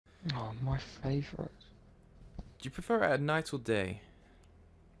Oh, my favourite. Do you prefer it at night or day?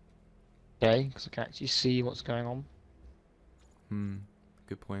 Okay, because I can actually see what's going on. Hmm.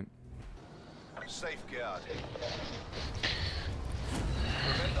 Good point. Safeguard.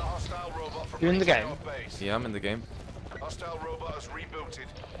 Prevent the hostile robot from You're in the reaching game? our base. Yeah, I'm in the game. Hostile robot has rebooted.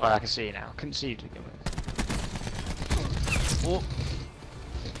 Oh, I can see you now. Couldn't see you to begin with. Oh.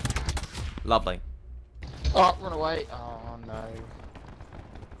 Lovely. Oh, run away. Oh, no.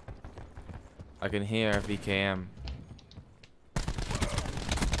 I can hear VKM.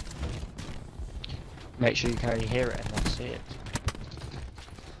 Make sure you can only hear it and not see it.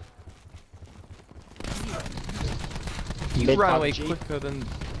 You ran away quicker than...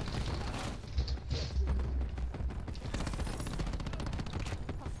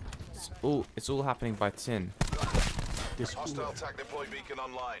 It's all happening by tin. Hostile tag deploy beacon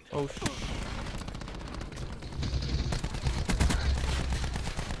online. Oh,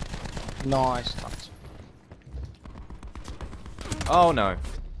 Nice touch. oh no.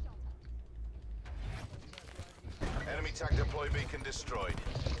 Enemy tag deploy beacon destroyed.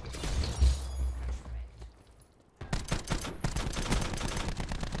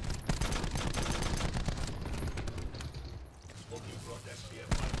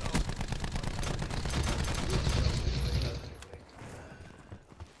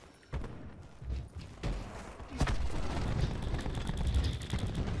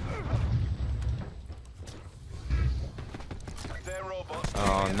 Their robots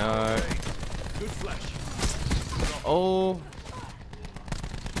Oh no. good flash. Oh.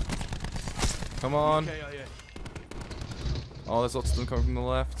 Come on. EKIA. Oh, there's lots of them coming from the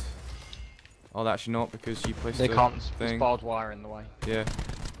left. Oh, actually not, because you placed They the can't. There's thing. barbed wire in the way. Yeah.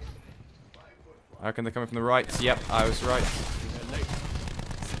 I reckon they're coming from the right. Yep, I was right.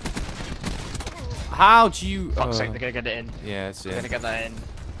 How do you... Fuck's sake, they're gonna get it in. Yeah, it's They're it. gonna get that in.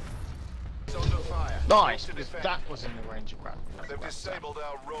 It's under fire. Nice, To because defend. that was in the range of grab. They've disabled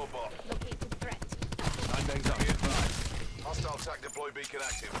our robot. Located threat. Be advised. Hostile tag deploy beacon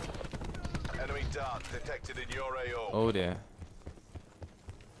active. Enemy dart detected in your AO. Oh dear.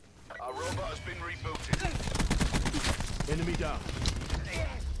 Our robot has been rebooted. Enemy down.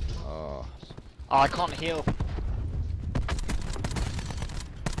 Oh. Oh, I can't heal.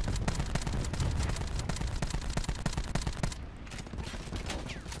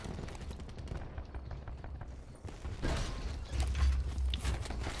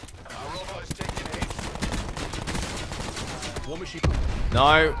 Our robot is taking hits. War machine.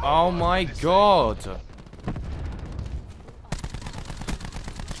 No. Oh my god.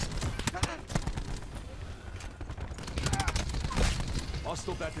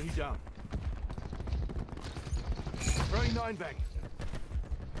 Hostile battery down. Throwing 9 bang.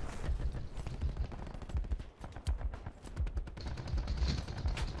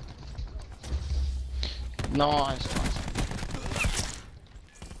 Nice.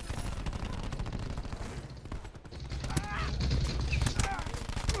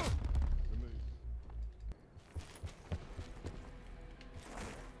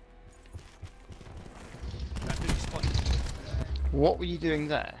 Battery spotted. What were you doing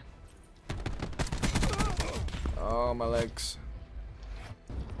there? Oh, my legs.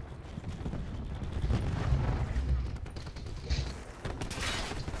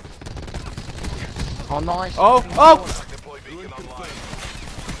 Oh, nice. Oh, oh! Tag deploy beacon online.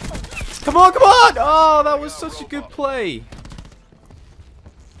 Come on, come on! Oh, that was such a good play.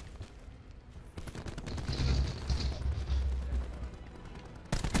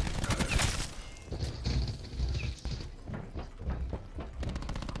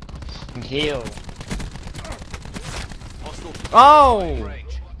 Heal. Hostile. Oh!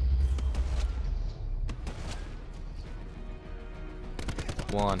 Range.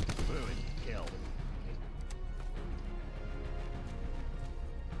 One. Kill.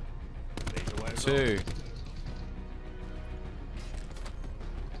 Laser wire Two.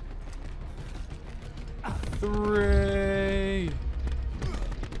 Three.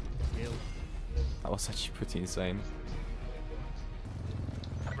 Kill. That was actually pretty insane.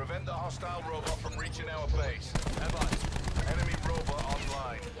 Prevent the hostile robot from reaching our base. Enemy robot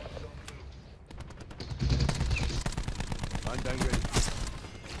online. I'm down ready.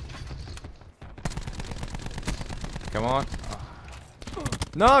 Come on.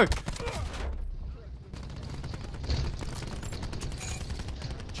 No!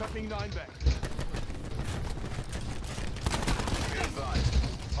 Chucking 9 bang. Be advised.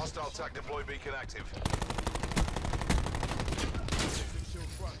 Hostile tag deploy beacon active.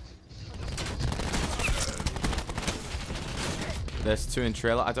 There's two in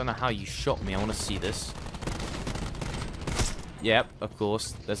trailer. I don't know how you shot me. I want to see this. Yep, of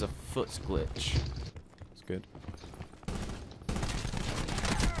course. There's a foot glitch. It's good.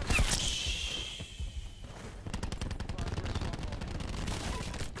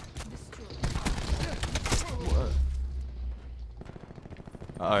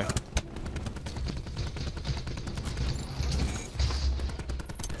 Uh oh.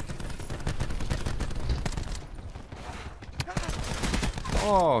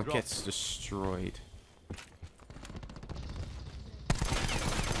 Oh, gets destroyed.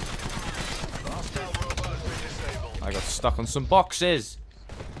 Hostile robot has been disabled. I got stuck on some boxes.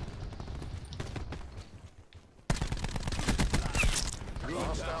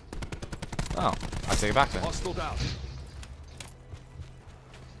 Hostile. Oh, I take it back then. Hostile down.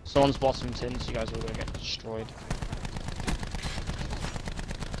 Someone's bottom tin, so you guys are all gonna get destroyed.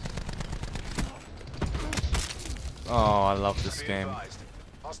 Oh, I love this Be game. advised.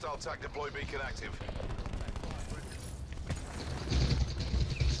 Hostile attack deploy beacon active.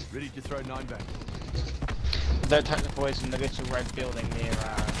 Ready to throw 9 back. They're attack the boys in the little red building near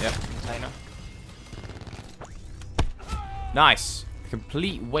Yep. container. Nice.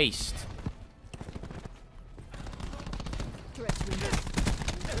 Complete waste.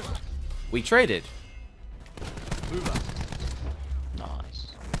 We traded. Move up. Nice.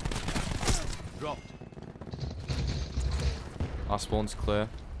 Dropped. Our spawn's clear.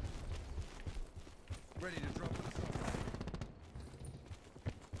 Ready to drop.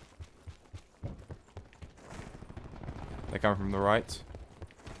 They come from the right.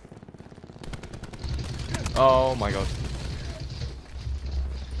 Oh my god.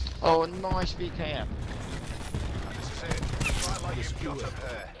 Oh, a nice VKM. This is it. Try like you've got a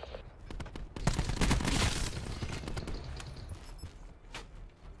pair.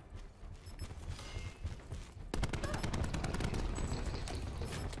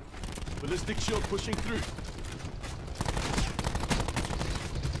 Ballistic shield pushing through.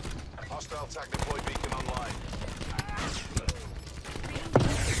 Hostile attack deploy beacon online.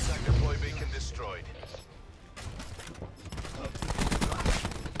 Attack deploy beacon destroyed.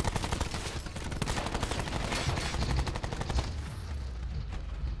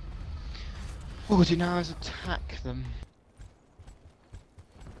 Oh, do you now attack them?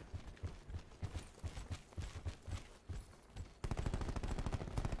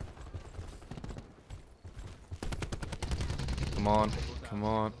 Come on. Come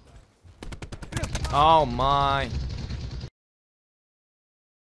on. Oh my.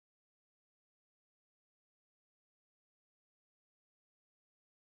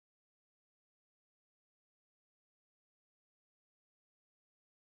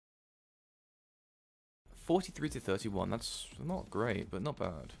 $43 to 31. That's not great, but not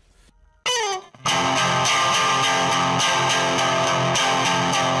bad.